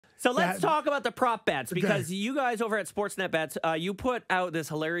So let's talk about the prop bets, because you guys over at Sportsnet Bets, you put out this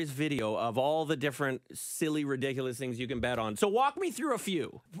hilarious video of all the different silly, ridiculous things you can bet on. So walk me through a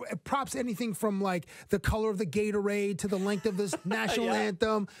few. Props, anything from like the color of the Gatorade to the length of this national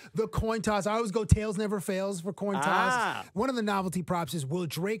anthem, the coin toss. I always go tails never fails for coin toss. One of the novelty props is, will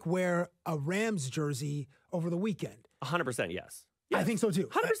Drake wear a Rams jersey over the weekend? 100% yes. I think so too.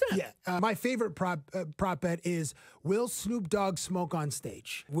 100%. Yeah. My favorite prop bet is, will Snoop Dogg smoke on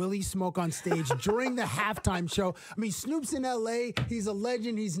stage? Will he smoke on stage during the halftime show? I mean, Snoop's in LA. He's a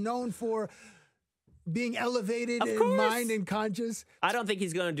legend. He's known for being elevated in mind and conscious. I don't think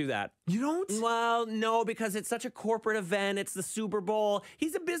he's going to do that. You don't? Well, no, because it's such a corporate event. It's the Super Bowl.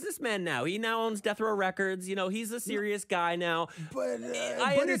 He's a businessman now. He now owns Death Row Records. You know, he's a serious guy now. But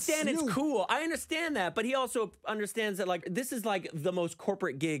I understand it's cool. I understand that. But he also understands that, like, this is like the most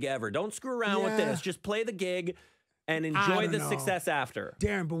corporate gig ever. Don't screw around with this. Just play the gig and enjoy the success after.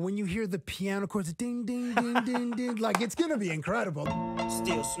 Darren, but when you hear the piano chords, ding, ding, ding, ding, ding, like, it's going to be incredible.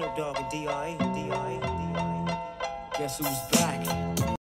 Still Snoop Dogg and D.I. Guess who's back?